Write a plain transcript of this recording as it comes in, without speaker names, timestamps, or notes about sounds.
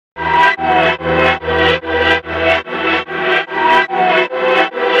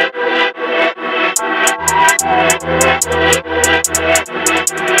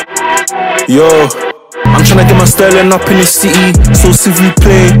Yo, I'm tryna get my sterling up in the city, so s'il vous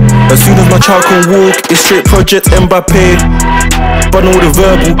plaît. As soon as my child can walk, it's straight Project Mbappe. But all the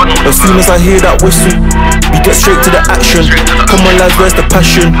verbal, as soon as I hear that whistle, we get straight to the action. Come on lads, where's the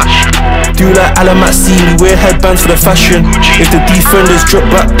passion? Do like Alamat C, we wear headbands for the fashion. If the defenders drop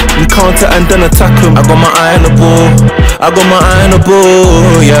back, we counter and then attack them. I got my eye on the ball, I got my eye on the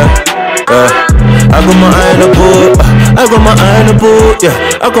ball, yeah. I got my eye on the ball, I got my eye on the ball, yeah.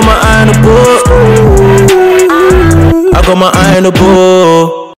 I got my eye on the ball, I got my eye on the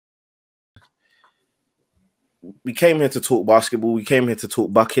ball. We came here to talk basketball, we came here to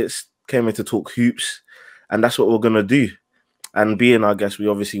talk buckets, came here to talk hoops, and that's what we're gonna do. And being our guest, we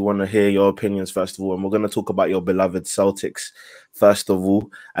obviously want to hear your opinions first of all, and we're going to talk about your beloved Celtics first of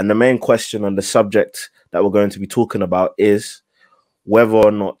all. And the main question on the subject that we're going to be talking about is whether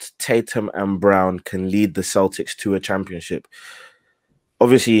or not Tatum and Brown can lead the Celtics to a championship.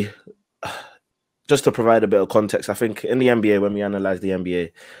 Obviously, just to provide a bit of context, I think in the NBA, when we analyze the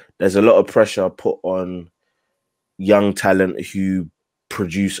NBA, there's a lot of pressure put on young talent who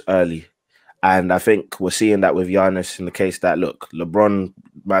produce early. And I think we're seeing that with Giannis in the case that, look, LeBron,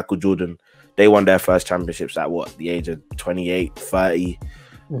 Michael Jordan, they won their first championships at what, the age of 28, 30.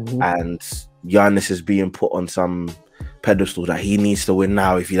 And Giannis is being put on some pedestal that he needs to win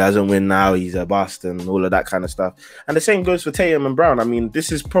now. If he doesn't win now, he's a bust and all of that kind of stuff. And the same goes for Tatum and Brown. I mean,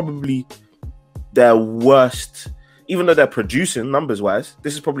 this is probably their worst, even though they're producing numbers-wise,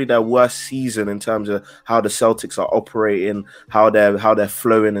 this is probably their worst season in terms of how the Celtics are operating, how they're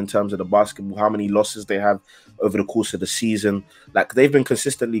flowing in terms of the basketball, how many losses they have over the course of the season. Like, they've been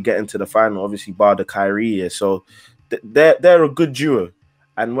consistently getting to the final, obviously bar the Kyrie year. So they're a good duo.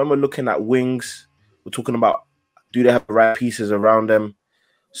 And when we're looking at wings, we're talking about, do they have the right pieces around them?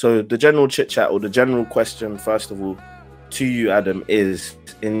 So the general chit-chat or the general question, first of all, to you, Adam, is,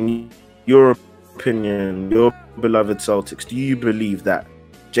 in your opinion, your beloved Celtics, do you believe that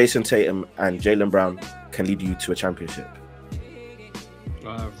Jason Tatum and Jaylen Brown can lead you to a championship?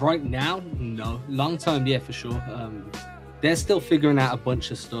 Right now, no. Long term, yeah, for sure. They're still figuring out a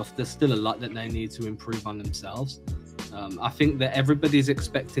bunch of stuff. There's still a lot that they need to improve on themselves. I think that everybody's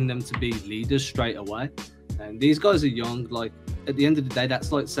expecting them to be leaders straight away. And these guys are young. Like, at the end of the day,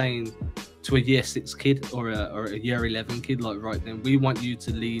 that's like saying to a year 6 kid or a year 11 kid, like, right then, we want you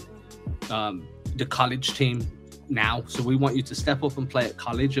to lead the college team now, so we want you to step up and play at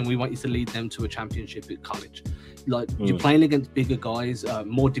college, and we want you to lead them to a championship at college. Like, you're playing against bigger guys,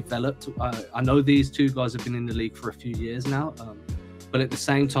 more developed. I know these two guys have been in the league for a few years now, but at the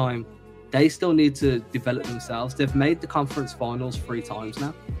same time, they still need to develop themselves. They've made the conference finals 3 times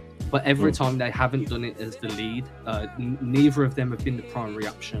now, but every time they haven't done it as the lead. Neither of them have been the primary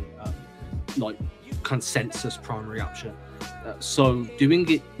option, like consensus primary option. So doing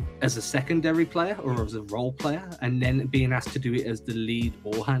it as a secondary player or as a role player, and then being asked to do it as the lead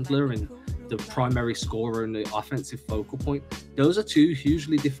ball handler and the primary scorer and the offensive focal point, those are 2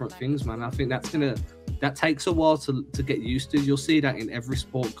 hugely different things, man. I think that takes a while to get used to. You'll see that in every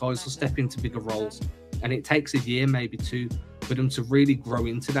sport. Guys will step into bigger roles, and it takes a year, maybe 2, for them to really grow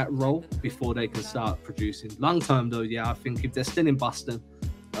into that role before they can start producing. Long term, though, yeah, I think if they're still in Boston,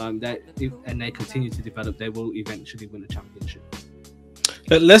 and they continue to develop, they will eventually win a championship.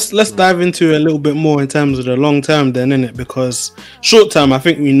 Let's dive into a little bit more in terms of the long term, then, innit? Because short term, I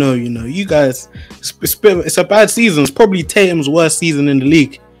think we know, you guys, it's a bad season. It's probably Tatum's worst season in the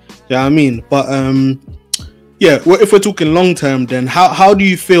league. You know what I mean? But yeah, if we're talking long term, then how do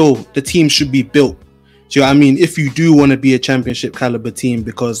you feel the team should be built? Do you know what I mean? If you do want to be a championship caliber team,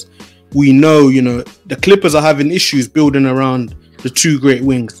 because we know, the Clippers are having issues building around the 2 great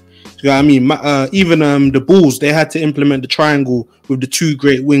wings. You know what I mean? Even the Bulls, they had to implement the triangle with the 2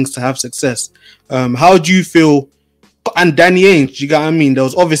 great wings to have success. How do you feel? And Danny Ainge, you got what I mean? There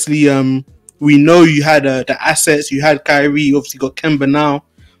was obviously, we know you had the assets, you had Kyrie, you obviously got Kemba now.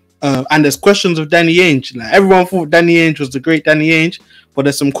 And there's questions of Danny Ainge. Like, everyone thought Danny Ainge was the great Danny Ainge, but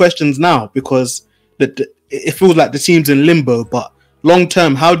there's some questions now because it feels like the team's in limbo. But long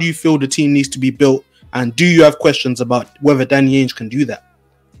term, how do you feel the team needs to be built? And do you have questions about whether Danny Ainge can do that?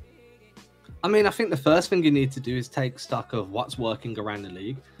 I mean, I think the first thing you need to do is take stock of what's working around the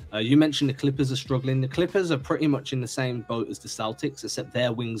league. You mentioned the Clippers are struggling. The Clippers are pretty much in the same boat as the Celtics, except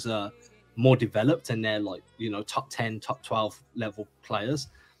their wings are more developed and they're like, top 10, top 12 level players.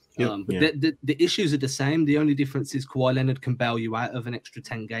 But the issues are the same. The only difference is Kawhi Leonard can bail you out of an extra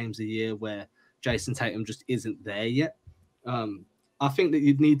 10 games a year where Jason Tatum just isn't there yet. I think that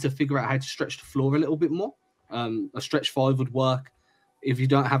you'd need to figure out how to stretch the floor a little bit more. A stretch 5 would work. If you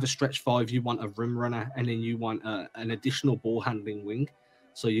don't have a stretch 5, you want a rim runner, and then you want an additional ball handling wing.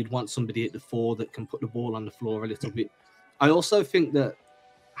 So you'd want somebody at the 4 that can put the ball on the floor a little bit. I also think that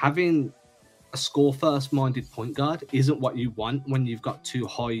having a score-first minded point guard isn't what you want when you've got 2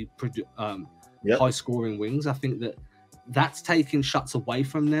 high-scoring wings. I think that's taking shots away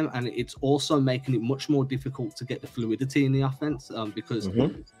from them, and it's also making it much more difficult to get the fluidity in the offense, because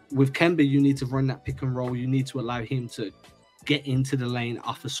with Kemba, you need to run that pick and roll. You need to allow him to get into the lane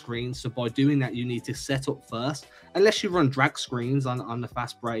off a screen. So by doing that, you need to set up first, unless you run drag screens on the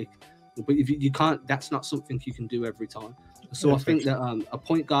fast break. But if you can't, that's not something you can do every time. So I think that a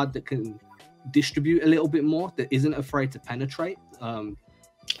point guard that can distribute a little bit more, that isn't afraid to penetrate. Do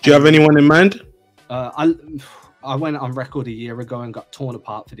you have anyone in mind? I went on record a year ago and got torn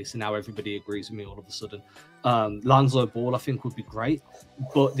apart for this, and now everybody agrees with me all of a sudden. Lonzo Ball, I think, would be great,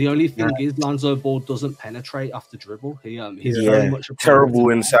 but the only thing is Lonzo Ball doesn't penetrate off the dribble. He's very much terrible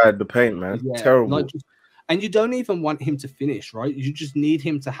inside the paint, man. Terrible. And you don't even want him to finish, right? You just need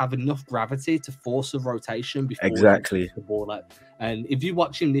him to have enough gravity to force a rotation before he the ball out. And if you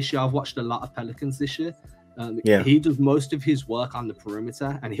watch him this year, I've watched a lot of Pelicans this year. He does most of his work on the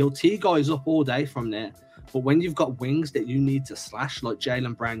perimeter, and he'll tee guys up all day from there. But when you've got wings that you need to slash, like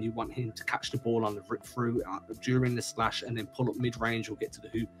Jaylen Brown, you want him to catch the ball on the rip through during the slash and then pull up mid-range or get to the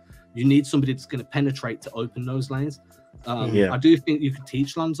hoop. You need somebody that's going to penetrate to open those lanes. I do think you could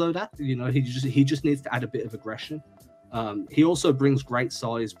teach Lonzo that. You know, he just needs to add a bit of aggression. He also brings great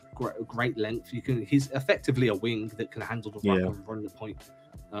size, great length. He's effectively a wing that can handle the rock and run the point.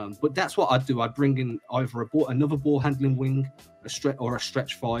 But that's what I'd do. I'd bring in either another ball handling wing, a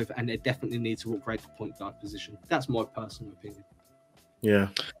stretch 5, and they definitely need to upgrade the point guard position. That's my personal opinion. Yeah.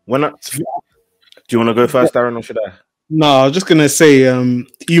 Do you want to go first, Darren, or should I? No, I was just gonna say,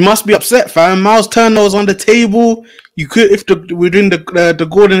 you must be upset, fam. Miles Turner was on the table. You could, if we're doing the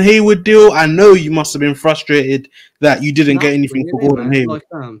Gordon Hayward deal, I know you must have been frustrated that you didn't get anything for Gordon Hayward.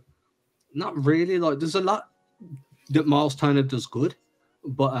 Not really. Like, there's a lot that Miles Turner does good,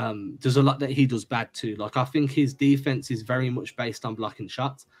 but there's a lot that he does bad too. Like, I think his defense is very much based on blocking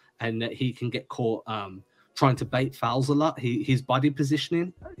shots, and that he can get caught trying to bait fouls a lot. His body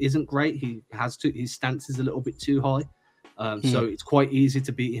positioning isn't great. His stance is a little bit too high. So it's quite easy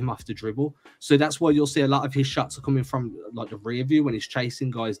to beat him off the dribble. So that's why you'll see a lot of his shots are coming from like the rear view when he's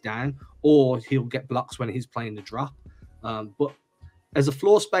chasing guys down, or he'll get blocks when he's playing the drop. But as a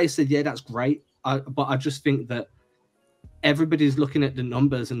floor spacer, yeah, that's great. But I just think that everybody's looking at the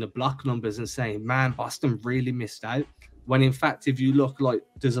numbers and the block numbers and saying, man, Boston really missed out. When in fact, if you look, like,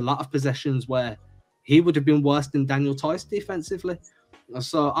 there's a lot of possessions where he would have been worse than Daniel Tice defensively.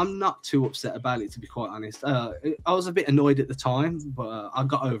 So I'm not too upset about it, to be quite honest. I was a bit annoyed at the time, but I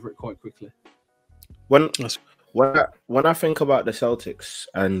got over it quite quickly. When I think about the Celtics,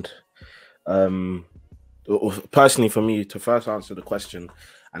 and personally for me, to first answer the question,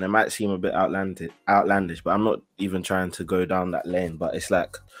 and it might seem a bit outlandish, but I'm not even trying to go down that lane. But it's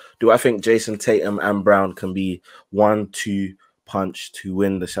like, do I think Jason Tatum and Brown can be 1-2 punch to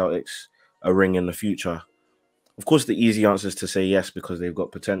win the Celtics a ring in the future? Of course, the easy answer is to say yes, because they've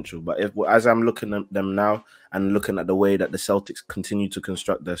got potential. But as I'm looking at them now and looking at the way that the Celtics continue to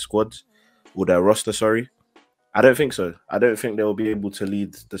construct their squads, or their roster, sorry, I don't think so. I don't think they'll be able to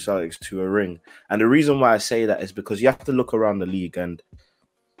lead the Celtics to a ring. And the reason why I say that is because you have to look around the league, and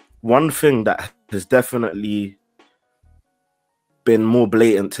one thing that has definitely been more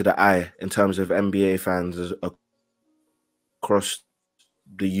blatant to the eye in terms of NBA fans across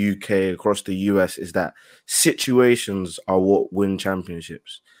the UK, across the US, is that situations are what win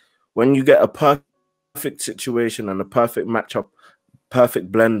championships. When you get a perfect situation and a perfect matchup,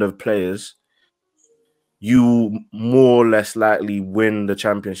 perfect blend of players, you more or less likely win the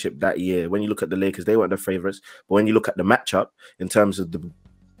championship that year. When you look at the Lakers, they weren't the favorites, but when you look at the matchup in terms of the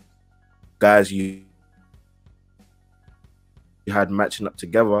guys you had matching up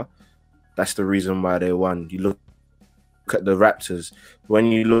together, that's the reason why they won. You look at the Raptors,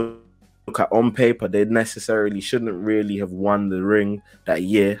 when you look at on paper, they necessarily shouldn't really have won the ring that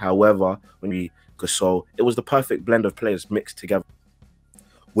year. However, Gasol, it was the perfect blend of players mixed together.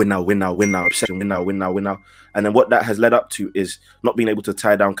 Win now, obsession, win now. And then what that has led up to is not being able to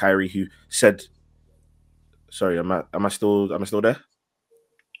tie down Kyrie, who said, sorry, am I still there?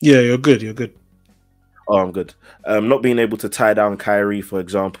 Yeah, you're good. Oh, I'm good. Not being able to tie down Kyrie, for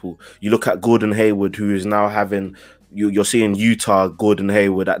example. You look at Gordon Hayward, who is now having, you're seeing Utah Gordon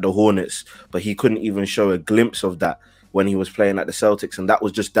Hayward at the Hornets, but he couldn't even show a glimpse of that when he was playing at the Celtics, and that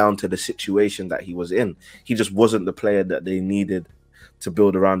was just down to the situation that he was in. He just wasn't the player that they needed to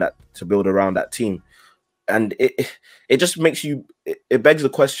build around that team. And it just makes you, it begs the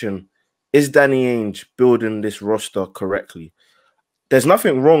question, is Danny Ainge building this roster correctly? there's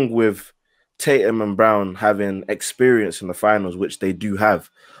nothing wrong with Tatum and Brown having experience in the finals, which they do have.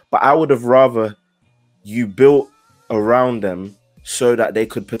 But I would have rather you built around them so that they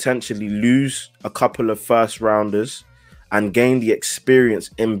could potentially lose a couple of first rounders and gain the experience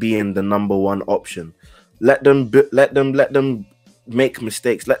in being the #1 option. Let them make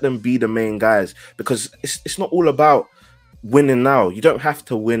mistakes. Let them be the main guys, because it's not all about winning now. You don't have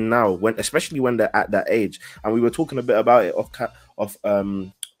to win now, especially when they're at that age. And we were talking a bit about it off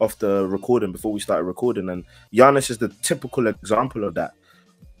the recording before we started recording, and Giannis is the typical example of that.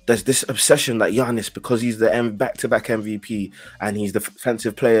 There's this obsession that Giannis, because he's the back-to-back MVP and he's the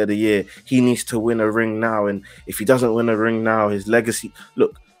defensive player of the year, he needs to win a ring now. And if he doesn't win a ring now, his legacy.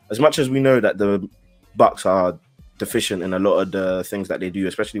 Look, as much as we know that the Bucks are deficient in a lot of the things that they do,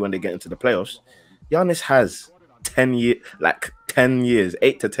 especially when they get into the playoffs, Giannis has 10 years,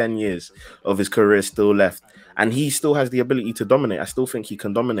 8 to 10 years of his career still left. And he still has the ability to dominate. I still think he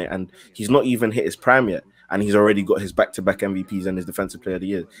can dominate. And he's not even hit his prime yet. And he's already got his back-to-back MVPs and his defensive player of the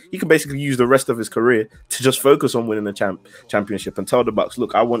year. He can basically use the rest of his career to just focus on winning the championship and tell the Bucks,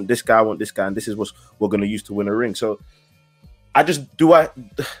 look, I want this guy, and this is what we're going to use to win a ring. So I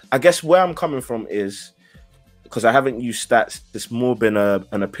guess where I'm coming from is, because I haven't used stats, it's more been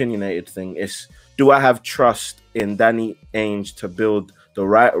an opinionated thing, is do I have trust in Danny Ainge to build the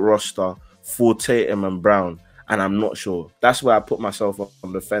right roster for Tatum and Brown? And I'm not sure. That's where I put myself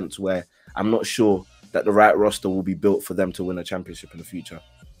on the fence, where I'm not sure that the right roster will be built for them to win a championship in the future.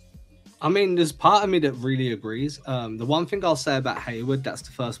 I mean, there's part of me that really agrees. The one thing I'll say about Hayward, that's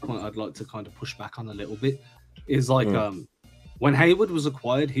the first point I'd like to kind of push back on a little bit, is like when Hayward was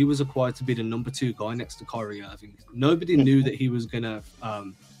acquired, he was acquired to be the #2 guy next to Kyrie Irving. Nobody knew that he was going to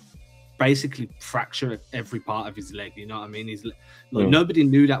basically fracture every part of his leg. You know what I mean? Nobody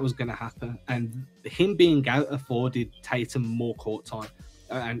knew that was going to happen. And him being out afforded Tatum more court time,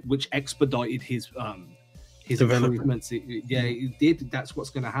 and which expedited his improvements. It did. That's what's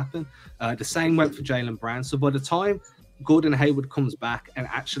going to happen. The same went for Jaylen Brown. So by the time Gordon Hayward comes back and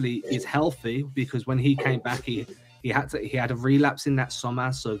actually is healthy, because when he came back, he had a relapse in that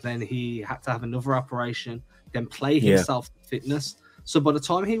summer. So then he had to have another operation, then play himself to fitness. So by the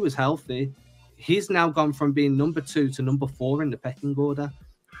time he was healthy, he's now gone from being #2 to #4 in the pecking order.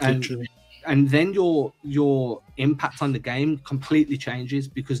 And then your impact on the game completely changes,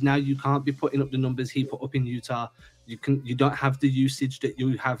 because now you can't be putting up the numbers he put up in Utah. You don't have the usage that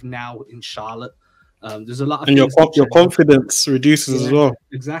you have now in Charlotte. There's a lot of and your confidence reduces as well.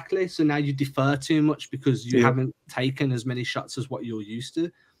 Exactly. So now you defer too much because you haven't taken as many shots as what you're used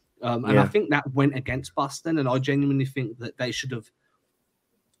to. And I think that went against Boston, and I genuinely think that they should have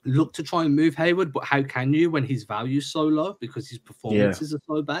looked to try and move Hayward. But how can you when his value is so low, because his performances are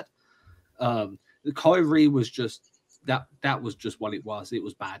so bad? The Kyrie was just that was just what it was. It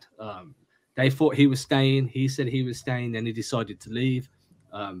was bad. They thought he was staying. He said he was staying. Then he decided to leave.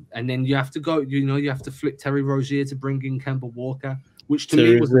 And then you have to go. You have to flip Terry Rozier to bring in Kemba Walker, which to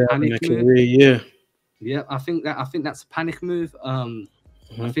me was a panic move. Yeah, I think that's a panic move.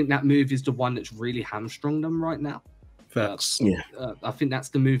 I think that move is the one that's really hamstrung them right now. Facts. I think that's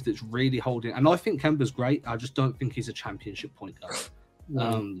the move that's really holding. And I think Kemba's great. I just don't think he's a championship point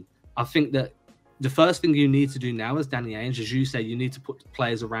guard. I think that the first thing you need to do now as Danny Ainge, as you say, you need to put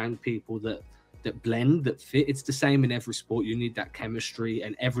players around people that blend, that fit. It's the same in every sport. You need that chemistry,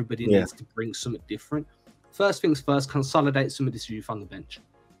 and everybody needs to bring something different. First things first, consolidate some of this youth on the bench.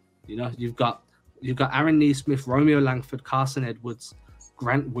 You know, you've got Aaron Neesmith, Romeo Langford, Carson Edwards,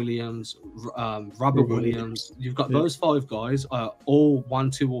 Grant Williams, Robert Williams. You've got those 5 guys, all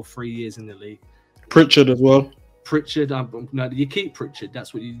 1, 2, or 3 years in the league. Pritchard as well. Pritchard, no, you keep Pritchard.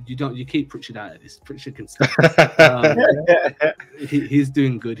 That's what you don't. You keep Pritchard out of this. Pritchard can stay. He's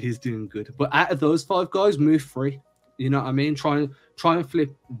doing good. He's doing good. But out of those 5 guys, move 3. You know what I mean? Try and flip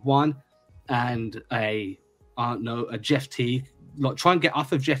one and a Jeff Teague. Like, try and get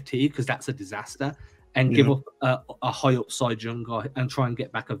off of Jeff Teague, because that's a disaster, and give up a high upside young guy and try and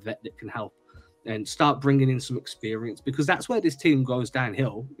get back a vet that can help, and start bringing in some experience, because that's where this team goes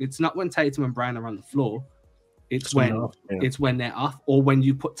downhill. It's not when Tatum and Brown are on the floor. It's when they're off, or when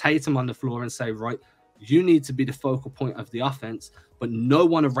you put Tatum on the floor and say, right, you need to be the focal point of the offense, but no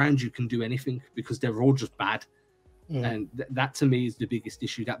one around you can do anything because they're all just bad. And that to me is the biggest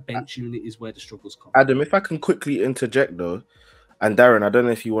issue. That bench unit is where the struggles come. Adam, if I can quickly interject though, and Darren, I don't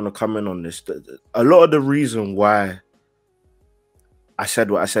know if you want to come in on this. A lot of the reason why I said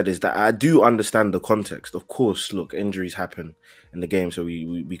what I said is that I do understand the context. Of course, look, injuries happen in the game, so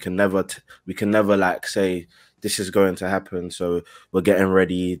we can never like say this is going to happen, so we're getting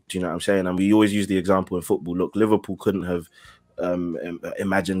ready. Do you know what I'm saying? And we always use the example in football. Look, Liverpool couldn't have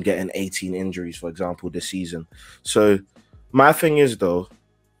imagine getting 18 injuries, for example, this season. So my thing is, though,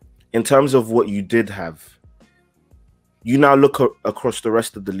 in terms of what you did have, you now look across the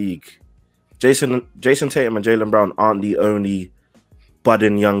rest of the league. Jason Tatum and Jaylen Brown aren't the only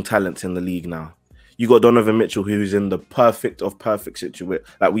budding young talents in the league now. You got Donovan Mitchell, who's in the perfect of perfect situation.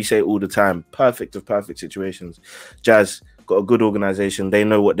 Like we say all the time, perfect of perfect situations. Jazz got a good organization. They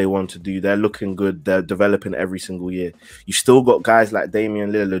know what they want to do. They're looking good. They're developing every single year. You still got guys like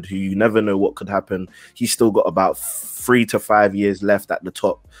Damian Lillard, who you never know what could happen. He's still got about 3 to 5 years left at the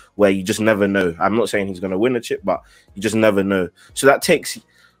top, where you just never know. I'm not saying he's going to win a chip, but you just never know. So that takes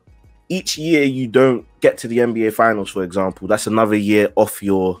each year you don't get to the NBA Finals, for example. That's another year off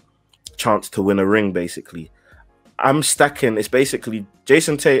your chance to win a ring, basically. I'm stacking. It's basically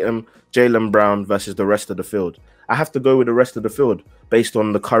Jason Tatum, Jaylen Brown versus the rest of the field. I have to go with the rest of the field based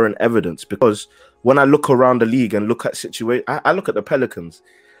on the current evidence, because when I look around the league and look at situation, I look at the Pelicans.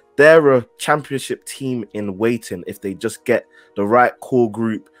 They're a championship team in waiting if they just get the right core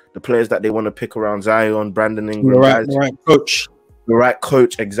group, the players that they want to pick around Zion, Brandon Ingram, the right coach. The right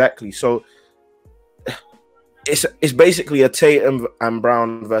coach, exactly. So it's basically a Tatum and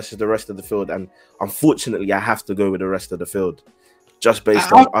Brown versus the rest of the field, and unfortunately, I have to go with the rest of the field just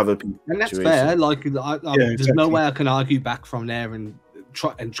based on other people. And that's fair. Like, there's no way I can argue back from there and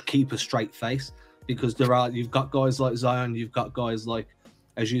try and keep a straight face, because you've got guys like Zion, you've got guys like,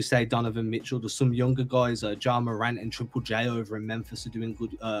 as you say, Donovan Mitchell. There's some younger guys, Ja Morant and Triple J over in Memphis are doing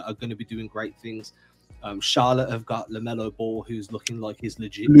good. Are going to be doing great things. Charlotte have got LaMelo Ball, who's looking like he's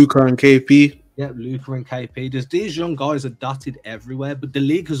legit. Luka and KP. Yeah, Luka and KP. These young guys are dotted everywhere, but the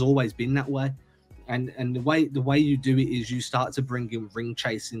league has always been that way. And the way you do it is you start to bring in ring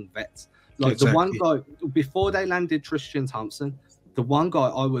chasing vets. Like exactly. The one guy before they landed Tristan Thompson, the one guy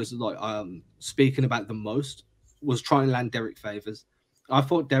I was like speaking about the most was trying to land Derek Favors. I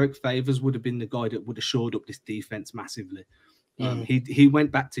thought Derek Favors would have been the guy that would have shored up this defense massively. He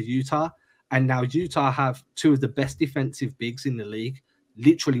went back to Utah. And now Utah have two of the best defensive bigs in the league,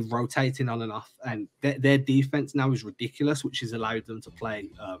 literally rotating on and off. And their defense now is ridiculous, which has allowed them to play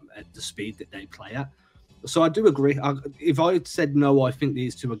at the speed that they play at. So I do agree. If I had said no, I think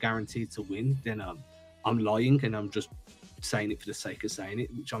these two are guaranteed to win, then I'm lying and I'm just saying it for the sake of saying it,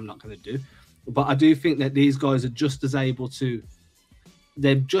 which I'm not going to do. But I do think that these guys are just as able to,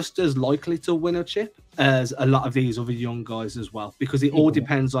 they're just as likely to win a chip as a lot of these other young guys as well, because it all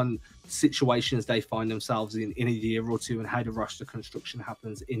depends on situations they find themselves in a year or two and how the roster construction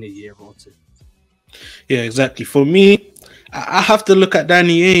happens in a year or two. Yeah, exactly. For me, I have to look at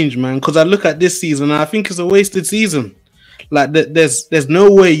Danny Ainge, man, because I look at this season and I think it's a wasted season. Like there's no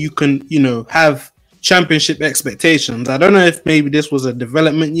way you can, have championship expectations. I don't know if maybe this was a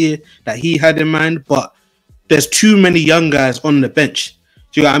development year that he had in mind, but there's too many young guys on the bench.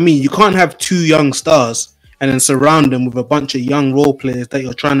 Do you know what I mean? You can't have two young stars and then surround them with a bunch of young role players that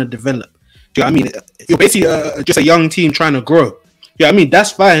you're trying to develop. Do you know what I mean? You're basically just a young team trying to grow. Yeah, I mean,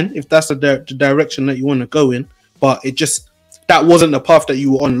 that's fine if that's the direction that you want to go in, but that wasn't the path that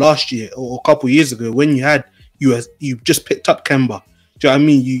you were on last year or a couple of years ago when you just picked up Kemba. Do you know what I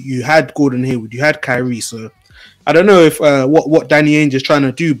mean? You had Gordon Hayward, you had Kyrie. So I don't know if what Danny Ainge is trying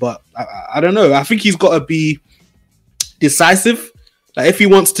to do, but I don't know. I think he's got to be decisive. Like if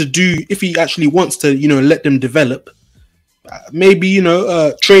he actually wants to, let them develop, maybe,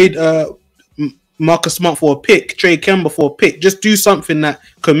 trade Marcus Smart for a pick, trade Kemba for a pick, just do something that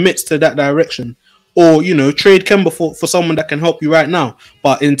commits to that direction, or, trade Kemba for someone that can help you right now.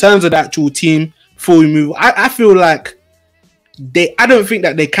 But in terms of the actual team, before we move, I feel like I don't think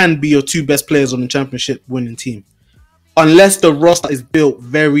that they can be your two best players on the championship winning team unless the roster is built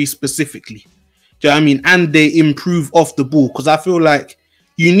very specifically. Do you know what I mean? And they improve off the ball, because I feel like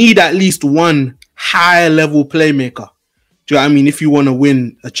you need at least one higher level playmaker. Do you know what I mean? If you want to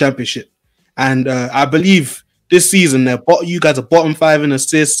win a championship. And I believe this season, you guys are bottom 5 in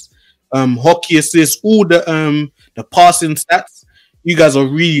assists, hockey assists, all the passing stats. You guys are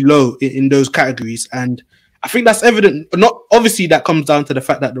really low in those categories. And I think that's evident. Not obviously, that comes down to the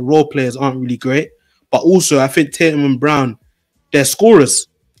fact that the role players aren't really great. But also, I think Tatum and Brown, they're scorers.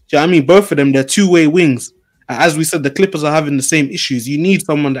 Do you know what I mean? Both of them, they're two-way wings. As we said, the Clippers are having the same issues. You need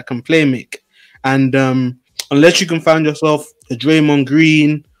someone that can play make. And unless you can find yourself a Draymond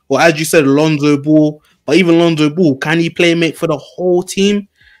Green, or as you said, Lonzo Ball, but even Lonzo Ball, can he play make for the whole team?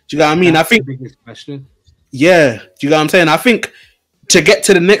 Do you know what I mean? That's the biggest question. Yeah. Do you know what I'm saying? I think to get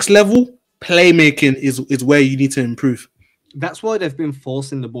to the next level, playmaking is where you need to improve. That's why they've been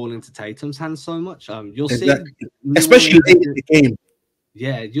forcing the ball into Tatum's hands so much. You'll see, especially late in the game.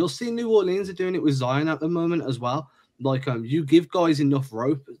 Yeah, you'll see New Orleans are doing it with Zion at the moment as well. Like, you give guys enough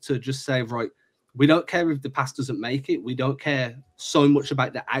rope to just say, right, we don't care if the pass doesn't make it. We don't care so much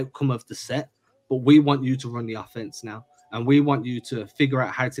about the outcome of the set, but we want you to run the offense now. And we want you to figure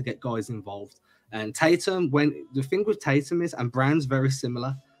out how to get guys involved. And Tatum, when the thing with Tatum is, and Brown's very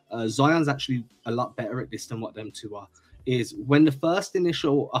similar, Zion's actually a lot better at this than what them two are, is when the first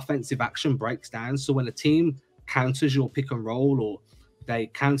initial offensive action breaks down. So when a team counters your pick and roll or they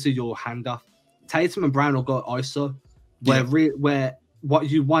counter your handoff, Tatum and Brown will go ISO, where what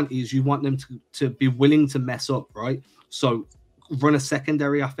you want is you want them to be willing to mess up, right? So run a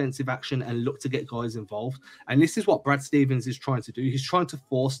secondary offensive action and look to get guys involved. And this is what Brad Stevens is trying to do. He's trying to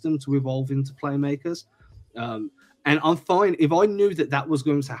force them to evolve into playmakers. And I'm fine if I knew that that was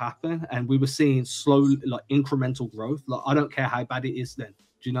going to happen and we were seeing slow, like incremental growth. Like, I don't care how bad it is then.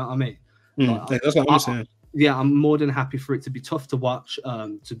 Do you know what I mean? Like, that's what I'm saying. Yeah, I'm more than happy for it to be tough to watch,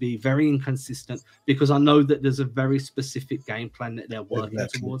 to be very inconsistent, because I know that there's a very specific game plan that they're working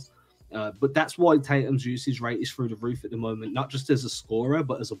towards. But that's why Tatum's usage rate is through the roof at the moment, not just as a scorer,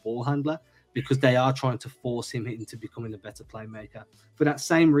 but as a ball handler, because they are trying to force him into becoming a better playmaker for that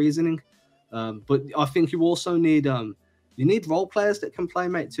same reasoning. But I think you also need role players that can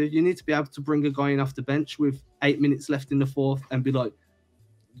playmate too. You need to be able to bring a guy in off the bench with 8 minutes left in the fourth and be like,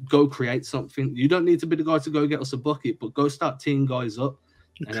 go create something. You don't need to be the guy to go get us a bucket, but go start teeing guys up.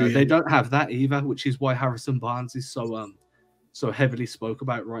 And they don't have that either, which is why Harrison Barnes is so heavily spoke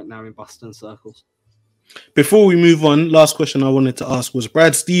about right now in Boston circles. Before we move on, last question I wanted to ask was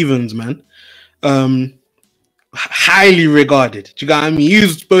Brad Stevens, man. Highly regarded. Do you get what I mean?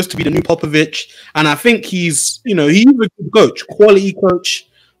 He's supposed to be the new Popovich, and I think he's a good coach, quality coach,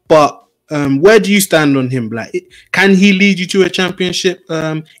 but where do you stand on him? Like, can he lead you to a championship?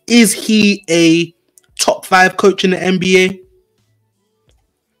 Is he a top 5 coach in the NBA?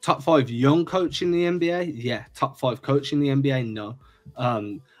 Top 5 young coach in the NBA? Yeah. Top 5 coach in the NBA? No.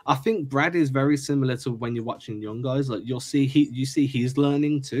 I think Brad is very similar to when you're watching young guys. Like, you see he's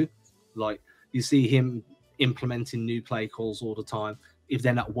learning too. Like, you see him implementing new play calls all the time. If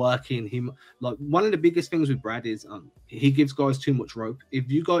they're not working, like, one of the biggest things with Brad is he gives guys too much rope. If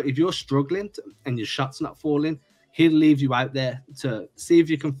you're struggling and your shot's not falling, he'll leave you out there to see if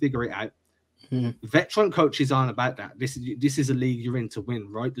you can figure it out. Veteran coaches aren't about that. This is a league you're in to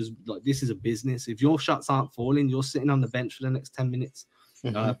win, right? This is a business. If your shots aren't falling, you're sitting on the bench for the next 10 minutes.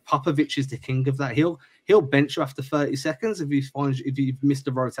 Popovich is the king of that. He'll bench you after 30 seconds if you've missed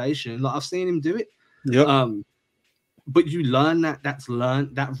a rotation. Like, I've seen him do it. Yep. But you learn that. That's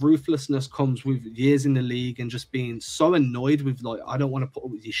learned. That ruthlessness comes with years in the league and just being so annoyed with, like, I don't want to put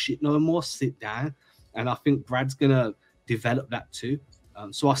up with your shit no more. Sit down. And I think Brad's gonna develop that too.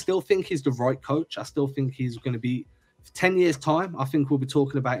 So I still think he's the right coach. I still think he's going to be 10 years time. I think we'll be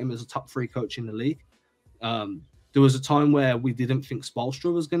talking about him as a top 3 coach in the league. There was a time where we didn't think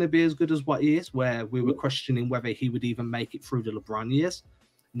Spoelstra was going to be as good as what he is, where we were questioning whether he would even make it through the LeBron years.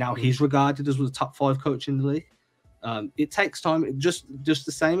 Now he's regarded as a top 5 coach in the league. It takes time, just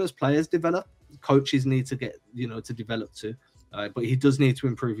the same as players develop. Coaches need to get, to develop too. But he does need to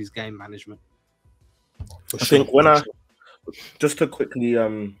improve his game management. I think just to quickly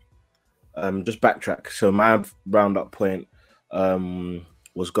just backtrack. So my roundup point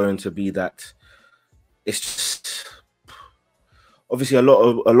was going to be that it's just obviously a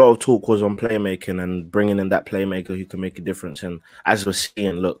lot of talk was on playmaking and bringing in that playmaker who can make a difference. And as we're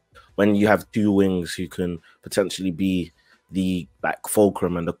seeing, look, when you have 2 wings who can potentially be the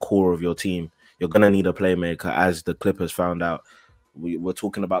fulcrum and the core of your team, you're gonna need a playmaker. As the Clippers found out, we're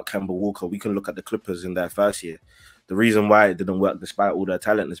talking about Kemba Walker. We can look at the Clippers in their first year. The reason why it didn't work despite all their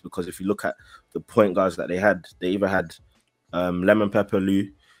talent is because if you look at the point guards that they either had Lemon Pepper Lou,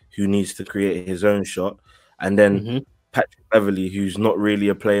 who needs to create his own shot, and then Patrick Beverly, who's not really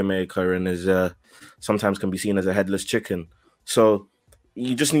a playmaker and is sometimes can be seen as a headless chicken. So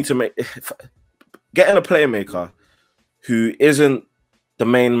you just need to getting a playmaker who isn't the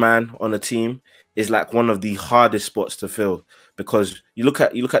main man on a team is like one of the hardest spots to fill, because you look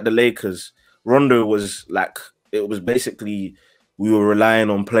at the Lakers. Rondo was like, it was basically we were relying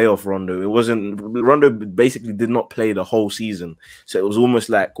on playoff Rondo. Rondo basically did not play the whole season, so it was almost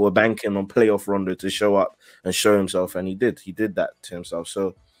like we're banking on playoff Rondo to show up and show himself, and he did that to himself.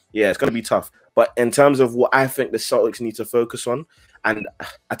 So yeah, it's gonna be tough. But in terms of what I think the Celtics need to focus on, and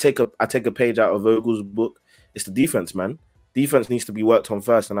I take a page out of Vogel's book, it's the defense, man. Defense needs to be worked on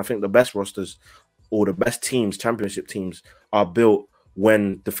first, and I think the best rosters or the best teams, championship teams, are built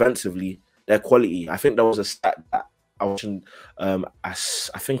when defensively they're quality. I think there was a stat that I watched, I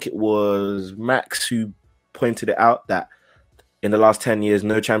think it was Max who pointed it out, that in the last 10 years,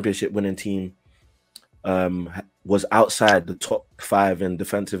 no championship winning team was outside the top 5 in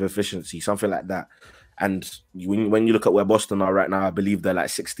defensive efficiency, something like that. And when you look at where Boston are right now, I believe they're like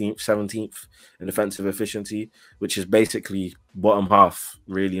 16th, 17th in defensive efficiency, which is basically bottom half,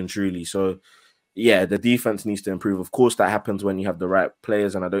 really and truly. So, yeah, the defense needs to improve. Of course, that happens when you have the right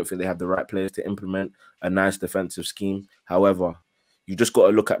players, and I don't think they have the right players to implement a nice defensive scheme. However, you just got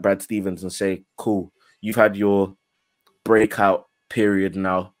to look at Brad Stevens and say, cool, you've had your breakout period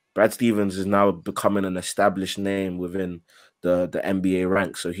now. Brad Stevens is now becoming an established name within the NBA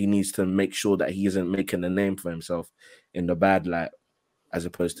ranks, so he needs to make sure that he isn't making a name for himself in the bad light as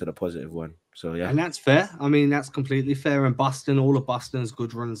opposed to the positive one. So yeah, and that's fair. I mean, that's completely fair. And Boston, all of Boston's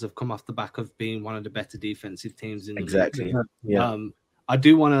good runs have come off the back of being one of the better defensive teams in the exactly. league. Yeah, I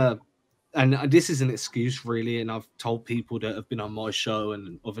do want to, and this is an excuse really, and I've told people that have been on my show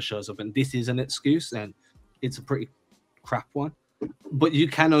and other shows, and this is an excuse, and it's a pretty crap one. But you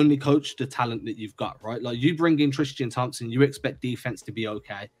can only coach the talent that you've got, right? Like, you bring in Tristan Thompson, you expect defense to be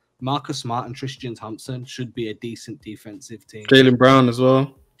okay. Marcus Smart and Tristan Thompson should be a decent defensive team. Jaylen Brown as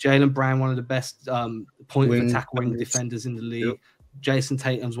well. Jaylen Brown, one of the best point of attack wing defenders in the league. Yep. Jason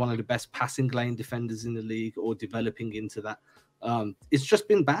Tatum's one of the best passing lane defenders in the league, or developing into that. It's just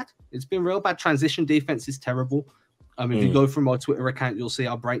been bad. It's been real bad. Transition defense is terrible. If you go through my Twitter account, you'll see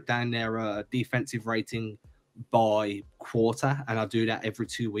I break down their defensive rating by quarter, and I do that every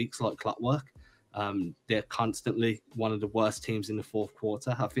 2 weeks like clockwork. They're constantly one of the worst teams in the fourth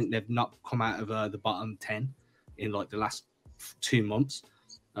quarter. I think they've not come out of the bottom 10 in like the last 2 months.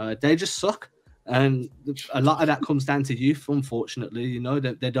 They just suck, and a lot of that comes down to youth, unfortunately. You know,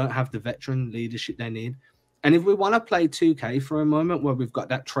 that they don't have the veteran leadership they need. And if we want to play 2K for a moment, where we've got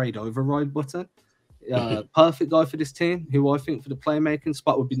that trade override button, perfect guy for this team, who I think for the playmaking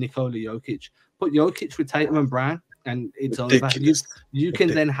spot would be Nikola Jokic. Put Jokic with Tatum and Brown, and it's over. You can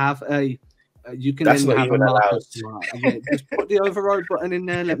then have a Marcus Smart. Yeah, just put the override button in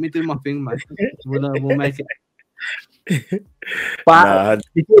there. Let me do my thing, man. We'll make it. But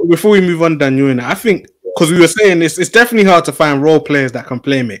before we move on, Daniel, I think, because we were saying it's definitely hard to find role players that can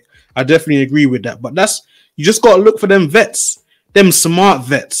play make. I definitely agree with that. But you just got to look for them vets, them smart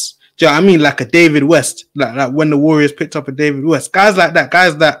vets. Do you know what I mean? Like a David West, like when the Warriors picked up a David West. Guys like that,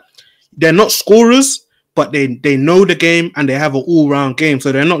 guys that they're not scorers, but they know the game and they have an all-round game.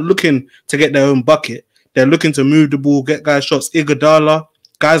 So they're not looking to get their own bucket. They're looking to move the ball, get guys shots, Iguodala,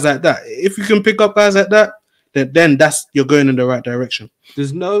 guys like that. If you can pick up guys like that, then you're going in the right direction.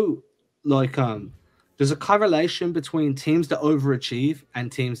 There's no there's a correlation between teams that overachieve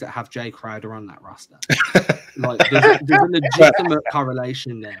and teams that have Jay Crowder on that roster. Like there's a legitimate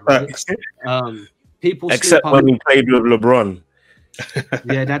correlation there, right? People except when he played with LeBron.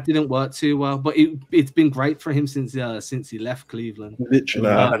 Yeah, that didn't work too well, but it's been great for him since he left Cleveland. Literally,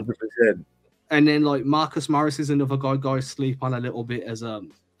 100%. And then like Marcus Morris is another guy guys sleep on a little bit as a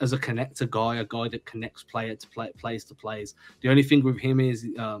connector guy, a guy that connects plays to plays. The only thing with him is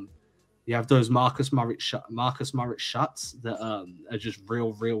you have those Marcus Morris shots that are just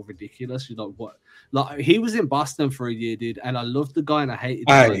real ridiculous. You know what? Like, he was in Boston for a year, dude, and I loved the guy and I hated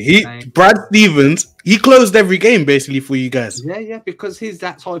the Brad Stevens, he closed every game basically for you guys. Yeah, because he's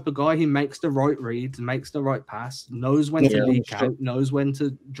that type of guy. He makes the right reads, makes the right pass, knows when to leak out, knows when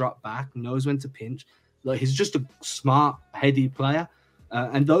to drop back, knows when to pinch. Like, he's just a smart, heady player.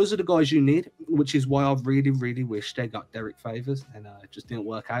 And those are the guys you need, which is why I really wish they got Derek Favors, and it just didn't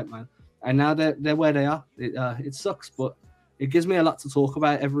work out, man. And now they're where they are. It sucks, but it gives me a lot to talk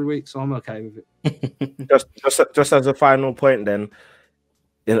about every week, so I'm okay with it. just as a final point, then,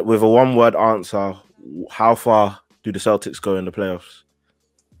 with a one-word answer, how far do the Celtics go in the playoffs?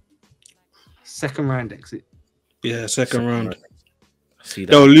 Second round exit. Yeah, second round. See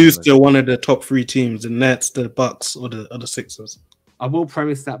that. They'll lose to one of the top 3 teams: the Nets, the Bucks, or the Sixers. I will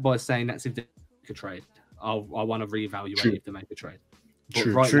premise that by saying that's if they make a trade. I want to reevaluate if they make a trade.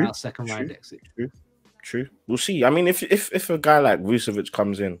 But now, second round exit. True. We'll see. I mean, if a guy like Vucevic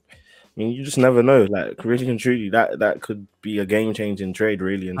comes in, I mean, you just never know. Like, really and truly, that could be a game-changing trade,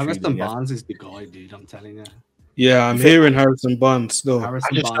 really. And Harrison Barnes is the guy, dude. I'm telling you. Yeah, I'm hearing Harrison Barnes still. I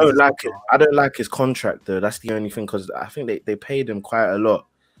just don't like it. I don't like his contract, though. That's the only thing, because I think they paid him quite a lot.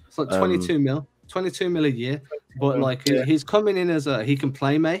 It's like 22 mil a year. But like, he's coming in as he can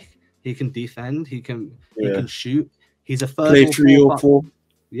play make, he can defend, he can shoot. He's a third or fourth.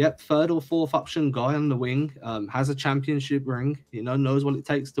 Yep, third or fourth option guy on the wing. Has a championship ring. You know, knows what it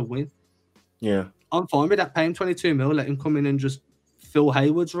takes to win. Yeah, I'm fine with that. Pay him 22 mil. Let him come in and just fill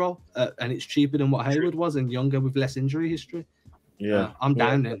Hayward's role, and it's cheaper than what Hayward was and younger with less injury history. Yeah, I'm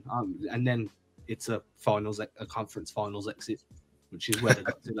down then. And then it's a conference finals exit, which is where they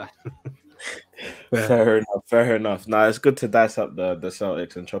got to that. Fair enough. Fair enough. Nah, it's good to dice up the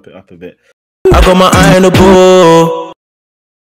Celtics and chop it up a bit. I got my eye on the ball.